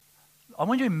I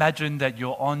want you to imagine that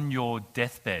you're on your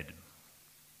deathbed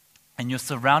and you're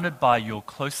surrounded by your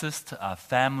closest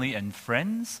family and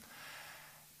friends,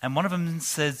 and one of them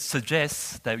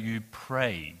suggests that you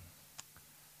pray.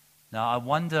 Now, I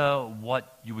wonder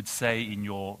what you would say in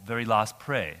your very last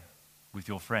prayer with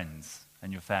your friends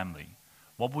and your family.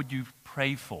 What would you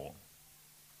pray for?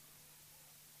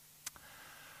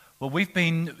 Well, we've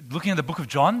been looking at the book of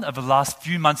John over the last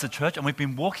few months at church, and we've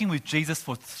been walking with Jesus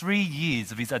for 3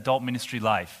 years of his adult ministry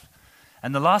life.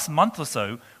 And the last month or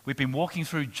so, we've been walking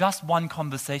through just one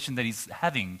conversation that he's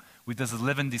having with his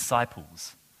 11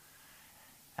 disciples.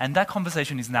 And that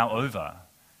conversation is now over.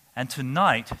 And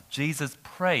tonight, Jesus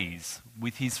prays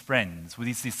with his friends, with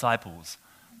his disciples,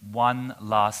 one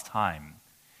last time.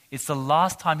 It's the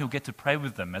last time he'll get to pray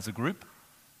with them as a group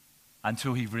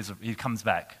until he comes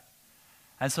back.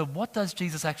 And so what does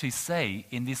Jesus actually say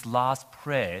in this last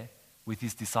prayer with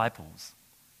his disciples?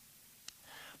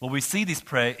 Well, we see this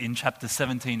prayer in chapter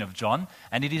 17 of John,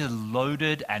 and it is a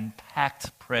loaded and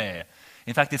packed prayer.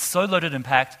 In fact, it's so loaded and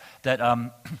packed that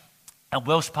a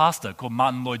Welsh pastor called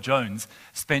Martin Lloyd-Jones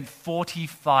spent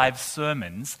 45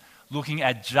 sermons looking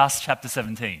at just chapter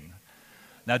 17.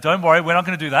 Now, don't worry, we're not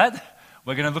going to do that.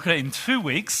 We're going to look at it in 2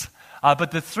 weeks.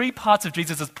 But the 3 parts of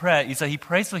Jesus' prayer is that he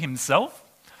prays for himself,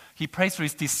 he prays for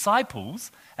his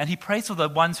disciples, and he prays for the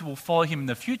ones who will follow him in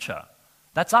the future.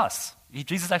 That's us.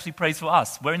 Jesus actually prays for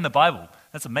us. We're in the Bible.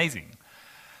 That's amazing.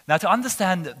 Now, to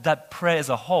understand that prayer as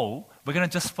a whole, we're going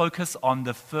to just focus on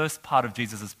the first part of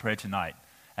Jesus' prayer tonight.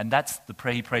 And that's the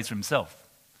prayer he prays for himself.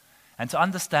 And to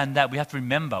understand that, we have to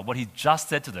remember what he just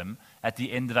said to them at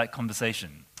the end of that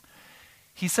conversation.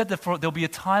 He said that there'll be a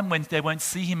time when they won't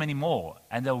see him anymore,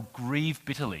 and they'll grieve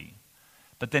bitterly.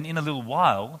 But then in a little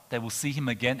while, they will see him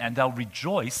again, and they'll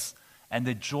rejoice, and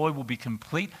their joy will be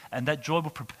complete, and that joy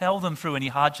will propel them through any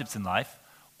hardships in life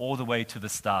all the way to the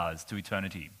stars, to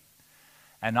eternity.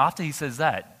 And after he says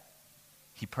that,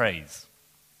 he prays.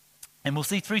 And we'll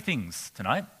see 3 things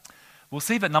tonight. We'll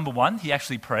see that number 1, he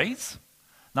actually prays.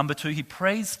 Number 2, he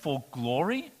prays for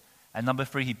glory. And number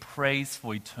 3, he prays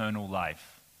for eternal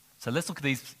life. So let's look at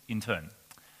these in turn.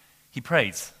 He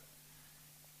prays.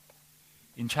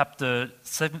 In chapter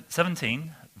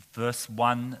 17, verse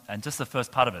 1, and just the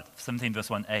first part of it, 17 verse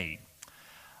 1a.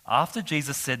 After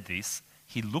Jesus said this,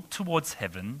 he looked towards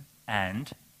heaven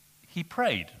and he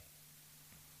prayed.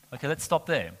 Okay, let's stop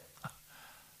there.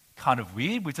 Kind of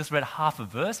weird. We just read half a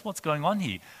verse. What's going on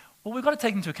here? Well, we've got to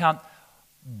take into account,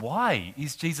 why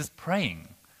is Jesus praying?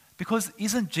 Because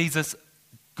isn't Jesus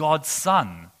God's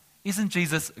Son? Isn't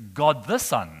Jesus God the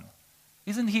Son?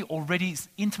 Isn't he already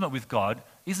intimate with God?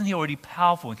 Isn't he already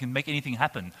powerful and can make anything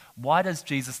happen? Why does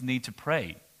Jesus need to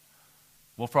pray?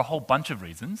 Well, for a whole bunch of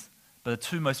reasons, but the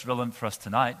 2 most relevant for us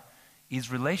tonight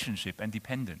is relationship and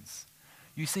dependence.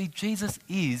 You see, Jesus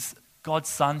is God's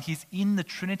Son. He's in the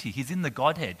Trinity. He's in the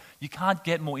Godhead. You can't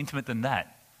get more intimate than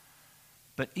that.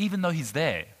 But even though he's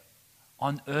there,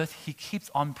 on earth, he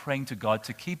keeps on praying to God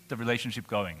to keep the relationship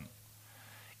going.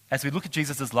 As we look at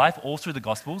Jesus' life all through the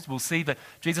Gospels, we'll see that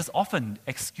Jesus often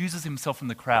excuses himself from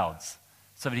the crowds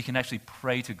so that he can actually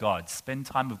pray to God, spend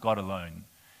time with God alone.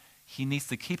 He needs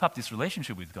to keep up this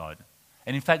relationship with God.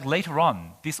 And in fact, later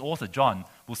on, this author, John,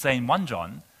 will say in 1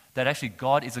 John that actually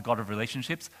God is a God of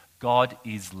relationships. God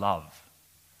is love.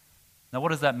 Now, what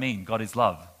does that mean, God is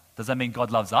love? Does that mean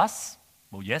God loves us?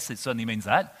 Well, yes, it certainly means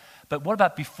that. But what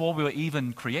about before we were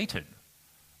even created?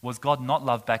 Was God not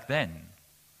love back then?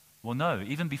 Well, no.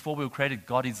 Even before we were created,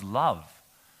 God is love.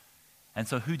 And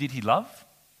so who did he love?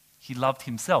 He loved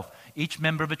himself. Each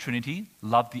member of a Trinity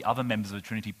loved the other members of a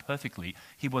Trinity perfectly.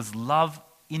 He was love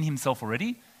in himself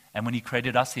already, and when he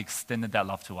created us, he extended that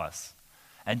love to us.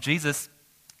 And Jesus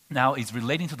now is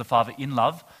relating to the Father in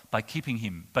love by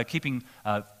keeping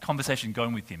conversation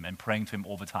going with him and praying to him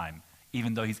all the time,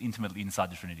 even though he's intimately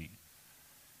inside the Trinity.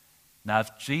 Now,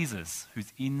 if Jesus,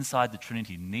 who's inside the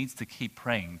Trinity, needs to keep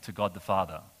praying to God the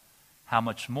Father, how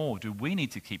much more do we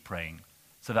need to keep praying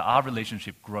so that our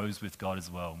relationship grows with God as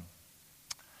well?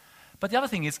 But the other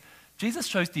thing is, Jesus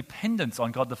shows dependence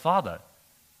on God the Father.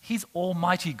 He's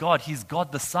Almighty God. He's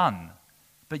God the Son.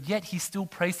 But yet he still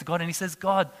prays to God and he says,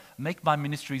 God, make my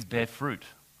ministries bear fruit.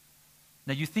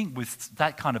 Now you think with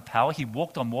that kind of power, he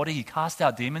walked on water, he cast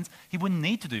out demons, he wouldn't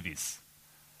need to do this.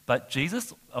 But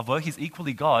Jesus, although he's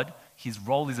equally God, his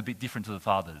role is a bit different to the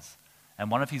Father's.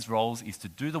 And one of his roles is to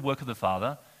do the work of the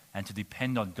Father and to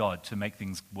depend on God to make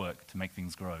things work, to make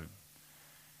things grow.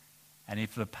 And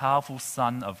if the powerful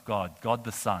Son of God, God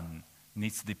the Son,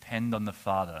 needs to depend on the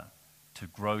Father to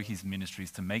grow his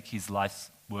ministries, to make his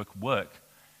life's work,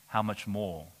 how much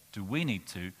more do we need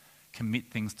to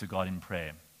commit things to God in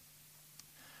prayer?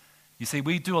 You see,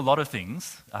 we do a lot of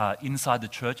things inside the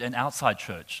church and outside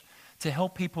church to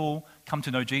help people come to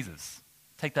know Jesus.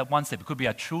 Take that one step. It could be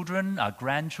our children, our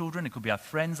grandchildren, it could be our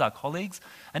friends, our colleagues,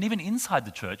 and even inside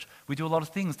the church, we do a lot of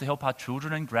things to help our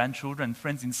children and grandchildren and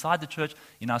friends inside the church,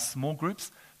 in our small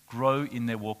groups, grow in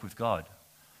their walk with God.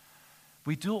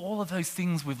 We do all of those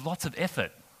things with lots of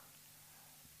effort,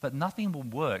 but nothing will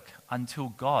work until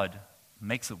God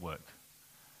makes it work.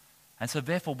 And so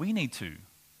therefore we need to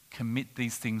commit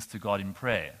these things to God in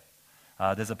prayer.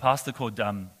 There's a pastor called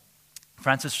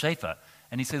Francis Schaeffer,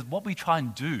 and he says what we try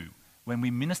and do when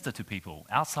we minister to people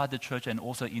outside the church and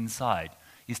also inside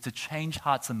is to change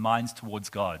hearts and minds towards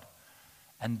God.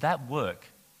 And that work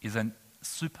is a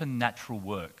supernatural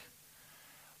work.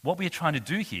 What we are trying to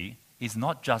do here is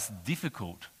not just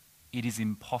difficult, it is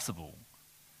impossible.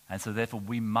 And so therefore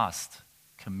we must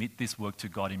commit this work to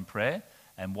God in prayer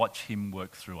and watch him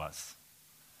work through us.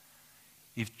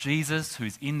 If Jesus, who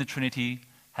is in the Trinity,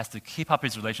 has to keep up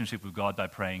his relationship with God by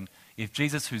praying, if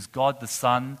Jesus, who's God the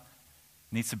Son,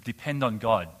 needs to depend on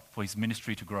God for his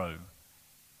ministry to grow,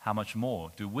 how much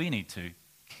more do we need to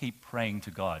keep praying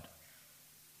to God,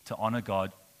 to honor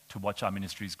God, to watch our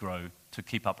ministries grow, to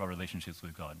keep up our relationships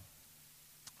with God?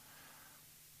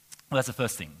 Well, that's the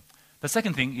first thing. The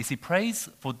second thing is he prays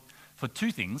for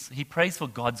two things. He prays for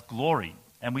God's glory.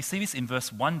 And we see this in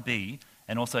verse 1b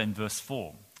and also in verse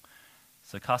 4.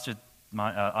 So cast your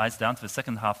eyes down to the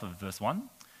second half of verse 1.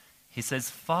 He says,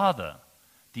 Father,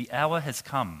 the hour has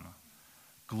come.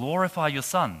 Glorify your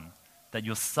Son, that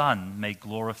your Son may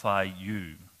glorify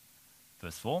you.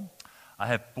 Verse 4, I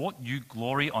have brought you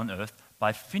glory on earth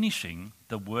by finishing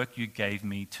the work you gave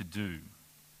me to do.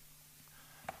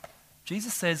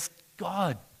 Jesus says,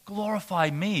 God, glorify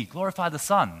me, glorify the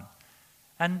Son.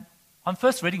 And on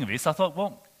first reading of this, I thought,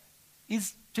 well,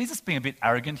 is Jesus being a bit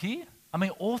arrogant here? I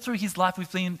mean, all through his life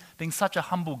we've seen him being such a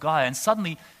humble guy, and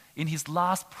suddenly in his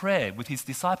last prayer with his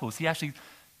disciples, he actually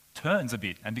turns a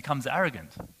bit and becomes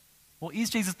arrogant. Well, is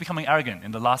Jesus becoming arrogant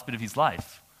in the last bit of his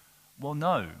life? Well,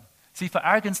 no. See, for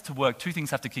arrogance to work, two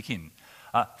things have to kick in.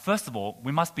 First of all,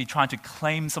 we must be trying to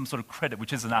claim some sort of credit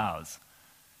which isn't ours.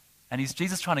 And is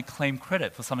Jesus trying to claim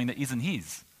credit for something that isn't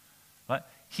his? Right?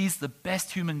 He's the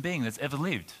best human being that's ever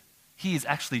lived. He is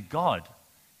actually God.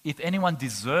 If anyone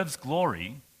deserves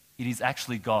glory, it is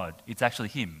actually God. It's actually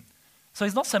him. So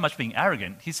he's not so much being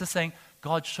arrogant. He's just saying,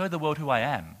 God, show the world who I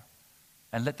am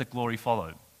and let the glory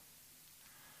follow.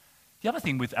 The other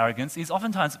thing with arrogance is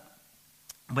oftentimes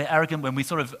we're arrogant when we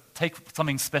sort of take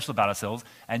something special about ourselves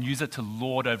and use it to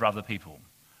lord over other people,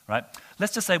 right?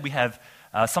 Let's just say we have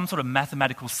some sort of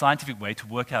mathematical, scientific way to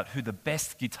work out who the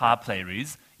best guitar player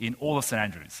is in all of St.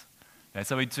 Andrews. Okay,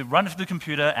 so we to run it through the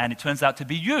computer and it turns out to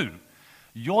be you.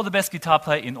 You're the best guitar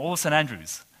player in all of St.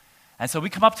 Andrews. And so we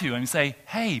come up to you and we say,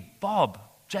 hey, Bob,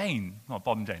 Jane, not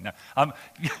Bob and Jane, no.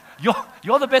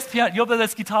 You're the best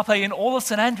guitar player in all of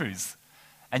St. Andrews.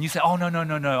 And you say, oh,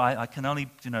 no, I can only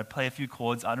play a few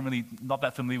chords. I'm not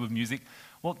that familiar with music.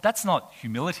 Well, that's not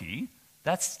humility.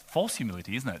 That's false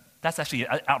humility, isn't it? That's actually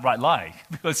an outright lie,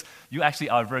 because you actually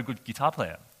are a very good guitar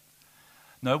player.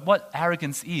 No, what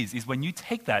arrogance is when you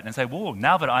take that and say, whoa,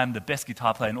 now that I am the best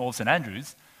guitar player in all of St.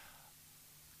 Andrews,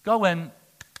 go and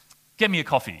get me a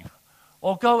coffee,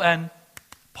 or go and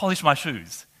polish my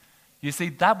shoes. You see,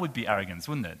 that would be arrogance,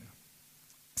 wouldn't it?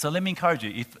 So let me encourage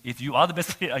you, if you are the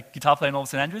best guitar player in all of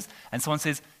St. Andrews, and someone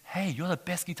says, hey, you're the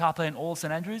best guitar player in all of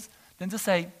St. Andrews, then just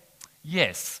say,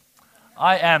 yes,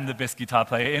 I am the best guitar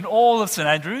player in all of St.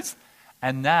 Andrews,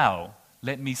 and now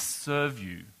let me serve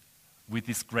you with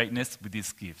this greatness, with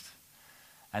this gift.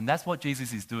 And that's what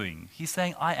Jesus is doing. He's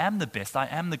saying, I am the best, I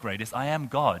am the greatest, I am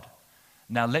God.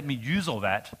 Now let me use all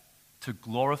that to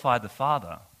glorify the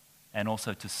Father and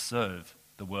also to serve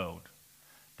the world.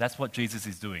 That's what Jesus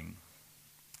is doing.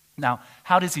 Now,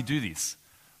 how does he do this?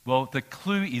 Well, the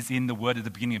clue is in the word at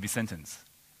the beginning of his sentence.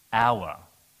 Hour.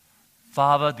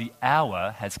 Father, the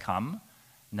hour has come.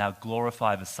 Now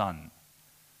glorify the Son.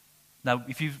 Now,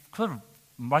 if you kind of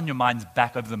run your minds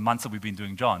back over the months that we've been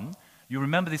doing John, you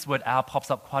remember this word hour pops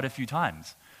up quite a few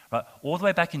times. Right? All the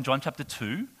way back in John chapter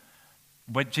 2,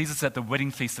 when Jesus is at the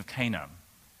wedding feast of Cana,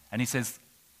 and he says,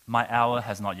 my hour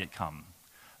has not yet come.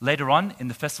 Later on, in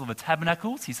the Festival of the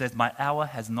Tabernacles, he says, my hour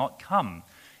has not come.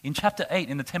 In chapter 8,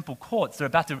 in the temple courts, they're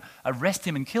about to arrest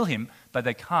him and kill him, but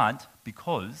they can't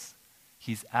because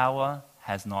his hour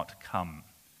has not come.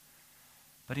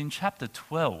 But in chapter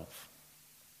 12,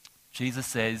 Jesus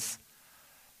says,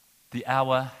 the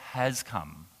hour has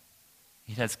come.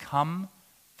 It has come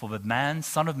for the man,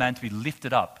 Son of Man, to be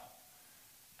lifted up.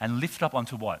 And lifted up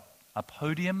onto what? A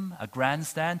podium, a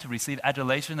grandstand to receive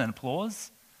adulation and applause?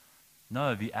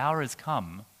 No, the hour has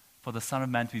come for the Son of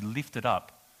Man to be lifted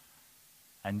up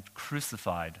and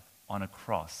crucified on a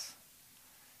cross.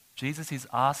 Jesus is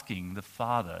asking the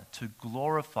Father to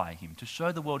glorify him, to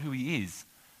show the world who he is,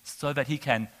 so that he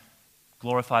can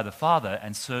glorify the Father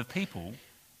and serve people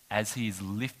as he is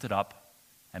lifted up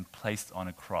and placed on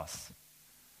a cross.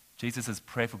 Jesus'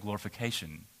 prayer for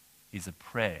glorification is a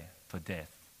prayer for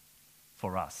death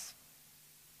for us.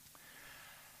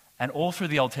 And all through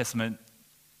the Old Testament,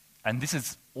 and this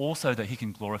is also that he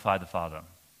can glorify the Father.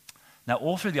 Now,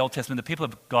 all through the Old Testament, the people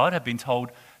of God have been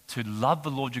told to love the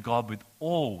Lord your God with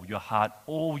all your heart,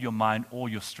 all your mind, all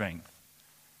your strength.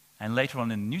 And later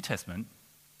on in the New Testament,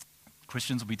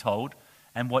 Christians will be told,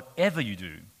 and whatever you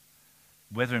do,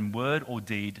 whether in word or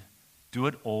deed, do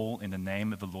it all in the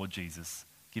name of the Lord Jesus,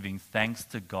 giving thanks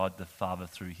to God the Father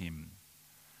through him.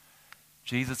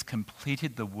 Jesus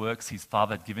completed the works his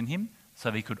Father had given him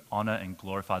so that he could honor and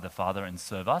glorify the Father and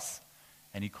serve us,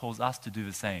 and he calls us to do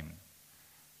the same.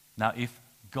 Now, if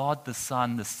God the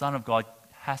Son of God,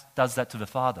 does that to the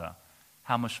Father,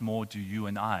 how much more do you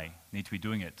and I need to be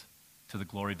doing it to the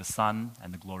glory of the Son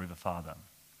and the glory of the Father?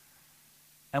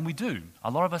 And we do.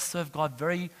 A lot of us serve God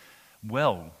very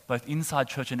well, both inside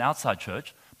church and outside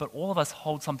church, but all of us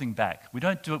hold something back. We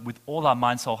don't do it with all our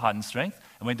mind, soul, heart, and strength,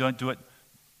 and we don't do it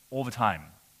all the time.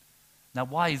 Now,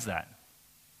 why is that?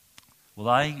 Well,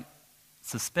 I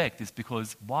suspect it's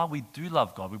because while we do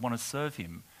love God, we want to serve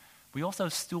him, we also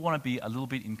still want to be a little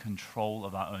bit in control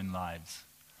of our own lives.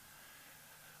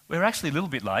 We're actually a little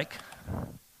bit like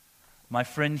my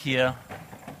friend here,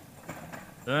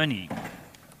 Ernie.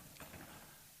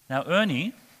 Now,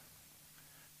 Ernie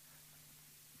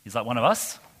is like one of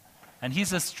us, and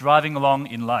he's just driving along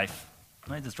in life.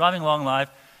 Right? Just driving along in life,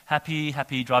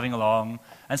 happy, driving along,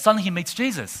 and suddenly he meets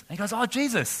Jesus. And he goes, "Oh,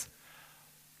 Jesus,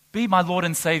 be my Lord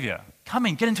and Savior. Come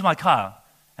in, get into my car,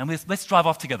 and let's drive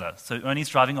off together." So Ernie's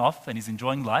driving off, and he's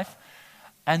enjoying life.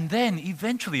 And then,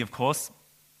 eventually, of course,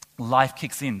 life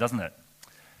kicks in, doesn't it?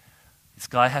 This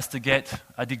guy has to get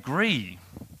a degree,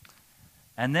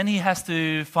 and then he has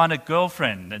to find a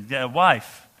girlfriend and get a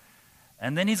wife,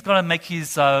 and then he's got to make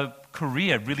his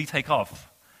career really take off,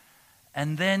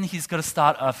 and then he's got to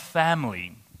start a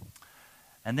family,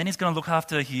 and then he's going to look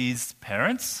after his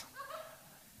parents,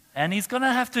 and he's going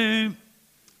to have to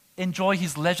enjoy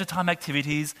his leisure time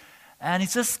activities, and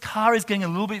his car is getting a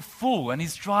little bit full, and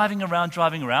he's driving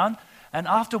around, and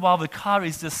after a while the car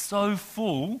is just so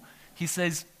full, he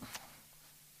says,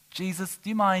 "Jesus, do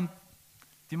you mind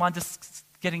just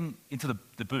getting into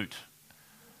the boot?"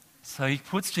 So he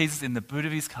puts Jesus in the boot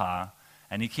of his car,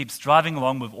 and he keeps driving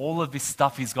along with all of this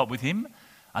stuff he's got with him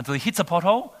until he hits a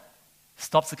pothole,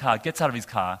 stops the car, gets out of his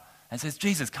car, and says,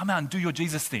 "Jesus, come out and do your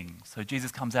Jesus thing." So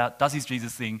Jesus comes out, does his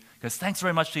Jesus thing, goes, "Thanks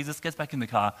very much, Jesus," gets back in the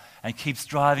car, and keeps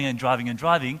driving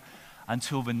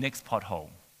until the next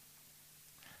pothole.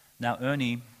 Now,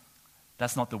 Ernie,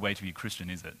 that's not the way to be a Christian,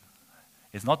 is it?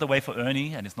 It's not the way for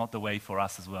Ernie, and it's not the way for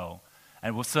us as well.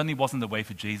 And it certainly wasn't the way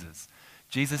for Jesus.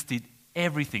 Jesus did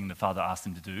everything the Father asked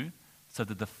him to do so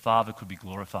that the Father could be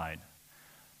glorified.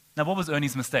 Now, what was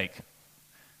Ernie's mistake?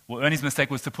 Well, Ernie's mistake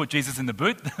was to put Jesus in the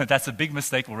boot. That's a big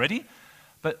mistake already.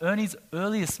 But Ernie's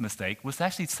earliest mistake was to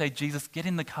actually say, "Jesus, get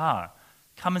in the car.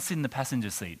 Come and sit in the passenger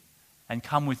seat and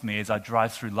come with me as I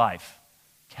drive through life,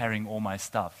 carrying all my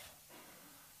stuff."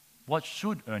 What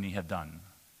should Ernie have done?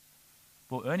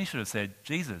 Well, Ernie should have said,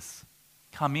 "Jesus,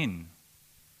 come in.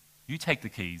 You take the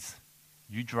keys.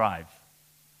 You drive.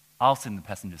 I'll sit in the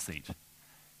passenger seat.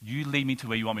 You lead me to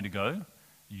where you want me to go.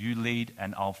 You lead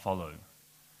and I'll follow."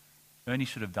 Ernie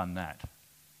should have done that.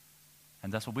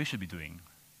 And that's what we should be doing.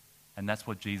 And that's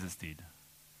what Jesus did.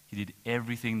 He did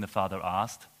everything the Father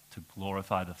asked to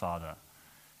glorify the Father.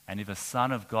 And if a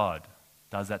Son of God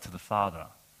does that to the Father,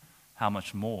 how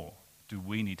much more do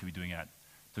we need to be doing that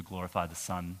to glorify the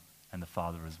Son and the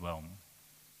Father as well?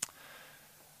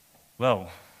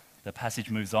 Well, the passage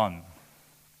moves on.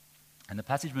 And the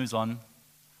passage moves on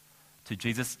to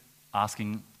Jesus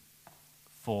asking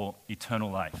for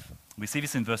eternal life. We see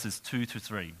this in verses 2 to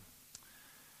 3.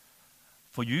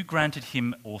 "For you granted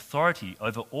him authority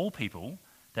over all people,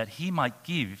 that he might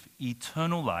give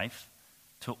eternal life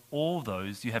to all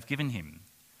those you have given him.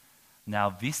 Now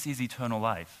this is eternal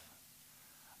life,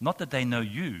 not that they know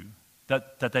you,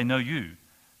 that they know you,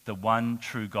 the one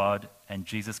true God, and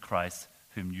Jesus Christ,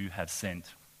 whom you have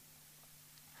sent."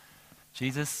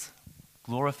 Jesus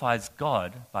glorifies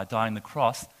God by dying on the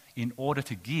cross in order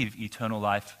to give eternal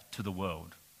life to the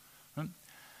world.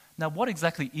 Now, what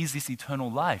exactly is this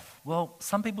eternal life? Well,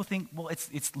 some people think, well,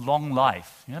 it's long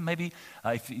life. You know, maybe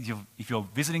if you're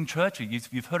visiting church,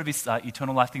 you've heard of this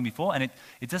eternal life thing before, and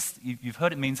you've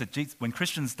heard it means that when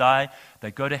Christians die, they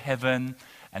go to heaven,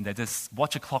 and they just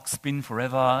watch a clock spin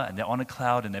forever, and they're on a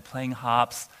cloud, and they're playing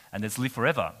harps, and they just live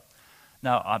forever.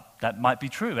 Now, that might be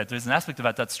true. There's an aspect of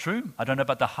that that's true. I don't know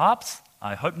about the harps.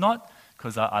 I hope not,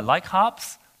 because I like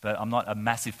harps, but I'm not a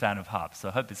massive fan of harps. So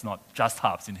I hope it's not just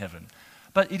harps in heaven.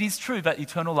 But it is true that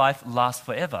eternal life lasts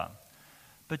forever.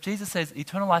 But Jesus says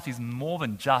eternal life is more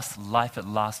than just life that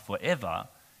lasts forever.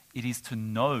 It is to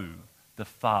know the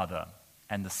Father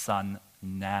and the Son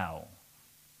now.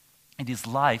 It is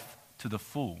life to the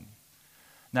full.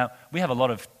 Now, we have a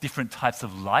lot of different types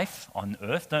of life on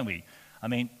earth, don't we? I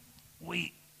mean,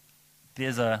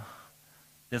 there's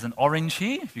an orange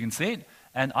here, if you can see it,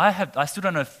 and I still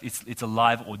don't know if it's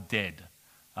alive or dead.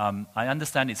 I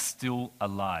understand it's still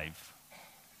alive.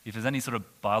 If there's any sort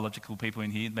of biological people in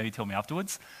here, maybe tell me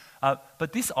afterwards.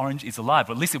 But this orange is alive,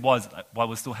 or at least it was while it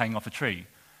was still hanging off a tree.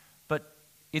 But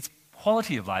its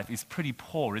quality of life is pretty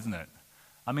poor, isn't it?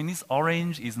 I mean, this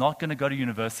orange is not going to go to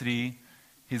university.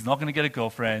 He's not going to get a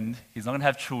girlfriend. He's not going to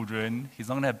have children. He's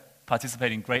not going to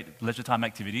participate in great leisure time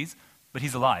activities. But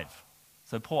he's alive.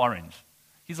 So poor orange.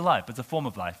 He's alive, but it's a form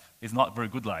of life. It's not a very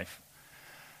good life.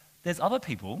 There's other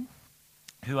people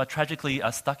who are tragically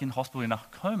stuck in hospital in a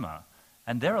coma,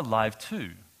 and they're alive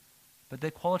too, but their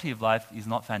quality of life is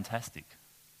not fantastic.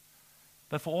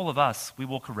 But for all of us, we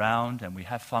walk around and we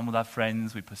have fun with our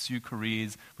friends, we pursue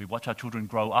careers, we watch our children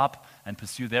grow up and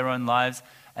pursue their own lives,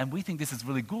 and we think this is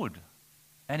really good.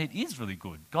 And it is really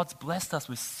good. God's blessed us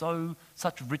with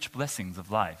such rich blessings of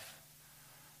life.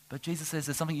 But Jesus says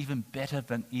there's something even better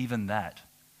than even that.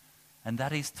 And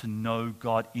that is to know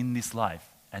God in this life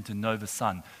and to know the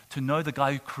Son. To know the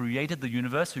guy who created the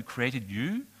universe, who created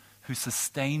you, who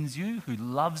sustains you, who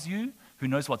loves you, who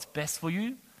knows what's best for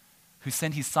you, who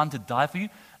sent his Son to die for you.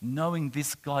 Knowing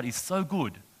this God is so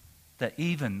good that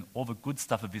even all the good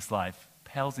stuff of this life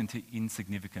pales into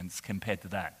insignificance compared to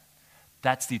that.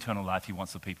 That's the eternal life he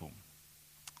wants for people.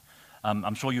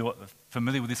 I'm sure you're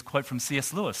familiar with this quote from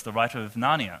C.S. Lewis, the writer of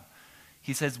Narnia.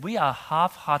 He says, "We are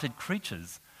half-hearted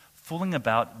creatures fooling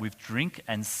about with drink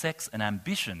and sex and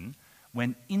ambition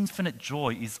when infinite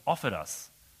joy is offered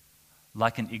us.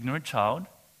 Like an ignorant child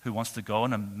who wants to go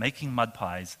on and making mud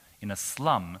pies in a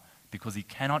slum because he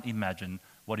cannot imagine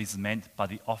what is meant by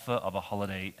the offer of a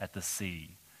holiday at the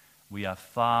sea. We are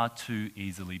far too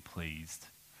easily pleased."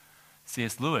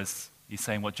 C.S. Lewis is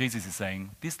saying what Jesus is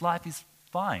saying. This life is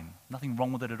fine, nothing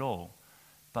wrong with it at all.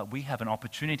 But we have an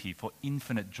opportunity for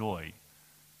infinite joy.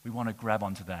 We want to grab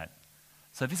onto that.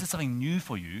 So if this is something new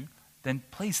for you, then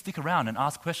please stick around and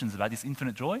ask questions about this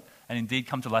infinite joy, and indeed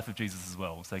come to Life of Jesus as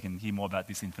well, so you can hear more about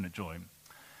this infinite joy.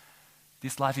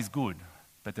 This life is good,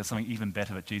 but there's something even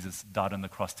better that Jesus died on the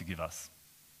cross to give us.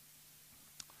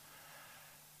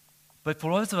 But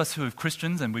for those of us who are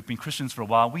Christians, and we've been Christians for a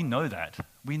while, we know that.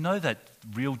 We know that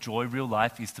real joy, real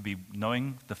life is to be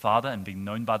knowing the Father and being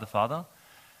known by the Father.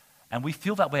 And we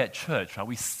feel that way at church, right?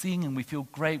 We sing and we feel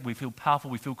great, we feel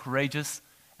powerful, we feel courageous,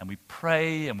 and we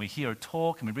pray and we hear a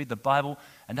talk and we read the Bible,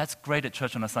 and that's great at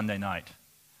church on a Sunday night.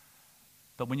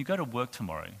 But when you go to work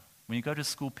tomorrow, when you go to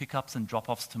school pickups and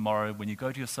drop-offs tomorrow, when you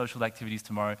go to your social activities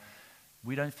tomorrow,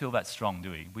 we don't feel that strong,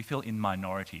 do we? We feel in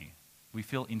minority. We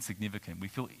feel insignificant. We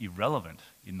feel irrelevant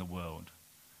in the world.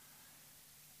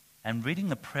 And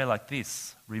reading a prayer like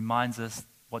this reminds us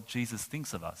what Jesus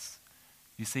thinks of us.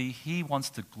 You see, he wants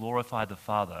to glorify the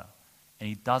Father, and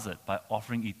he does it by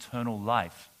offering eternal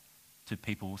life to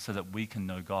people so that we can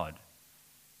know God.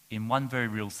 In one very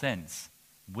real sense,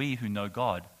 we who know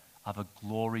God are the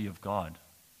glory of God.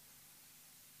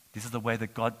 This is the way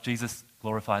that Jesus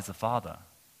glorifies the Father,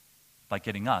 by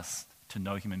getting us to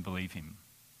know him and believe him.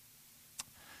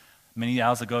 Many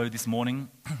hours ago this morning,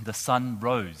 the sun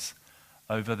rose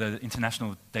over the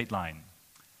international date line.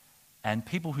 And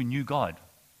people who knew God,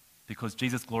 because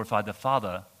Jesus glorified the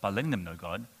Father by letting them know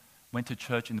God, went to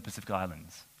church in the Pacific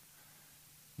Islands.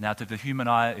 Now, to the human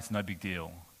eye, it's no big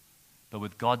deal. But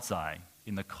with God's eye,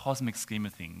 in the cosmic scheme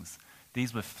of things,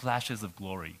 these were flashes of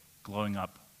glory glowing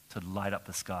up to light up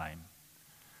the sky.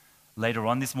 Later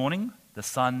on this morning, the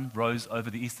sun rose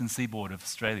over the eastern seaboard of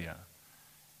Australia.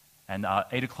 And our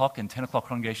 8 o'clock and 10 o'clock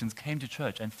congregations came to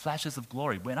church, and flashes of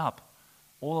glory went up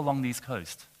all along the east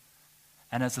coast.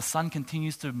 And as the sun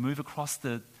continues to move across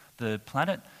the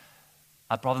planet,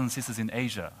 our brothers and sisters in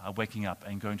Asia are waking up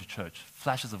and going to church,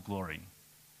 flashes of glory.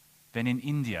 Then in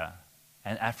India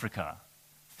and Africa,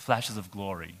 flashes of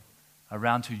glory.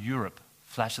 Around to Europe,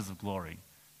 flashes of glory.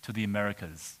 To the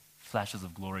Americas, flashes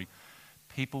of glory.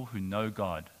 People who know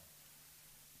God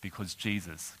because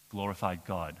Jesus glorified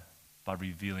God by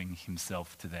revealing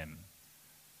himself to them.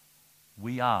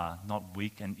 We are not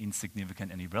weak and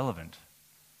insignificant and irrelevant.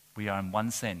 We are, in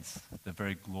one sense, the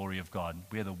very glory of God.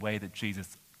 We are the way that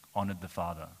Jesus honored the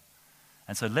Father.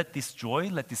 And so let this joy,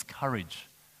 let this courage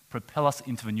propel us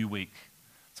into a new week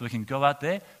so we can go out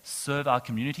there, serve our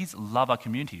communities, love our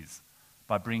communities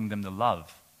by bringing them the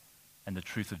love and the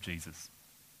truth of Jesus.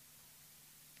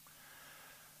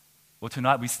 Well,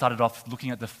 tonight we started off looking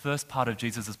at the first part of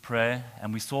Jesus' prayer,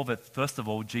 and we saw that, first of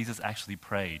all, Jesus actually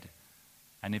prayed.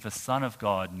 And if a son of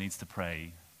God needs to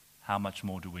pray, how much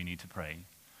more do we need to pray?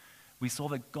 We saw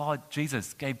that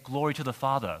Jesus, gave glory to the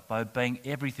Father by obeying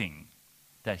everything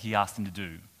that he asked him to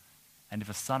do. And if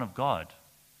a son of God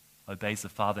obeys the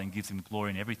Father and gives him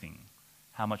glory in everything,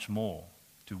 how much more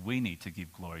do we need to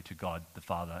give glory to God, the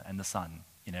Father, and the Son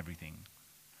in everything?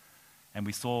 And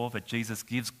we saw that Jesus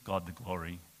gives God the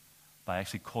glory by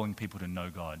actually calling people to know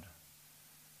God.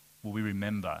 Will we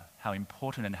remember how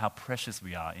important and how precious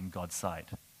we are in God's sight?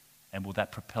 And will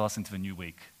that propel us into a new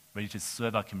week, ready to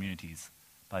serve our communities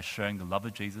by sharing the love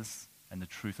of Jesus and the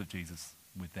truth of Jesus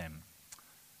with them?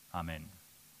 Amen.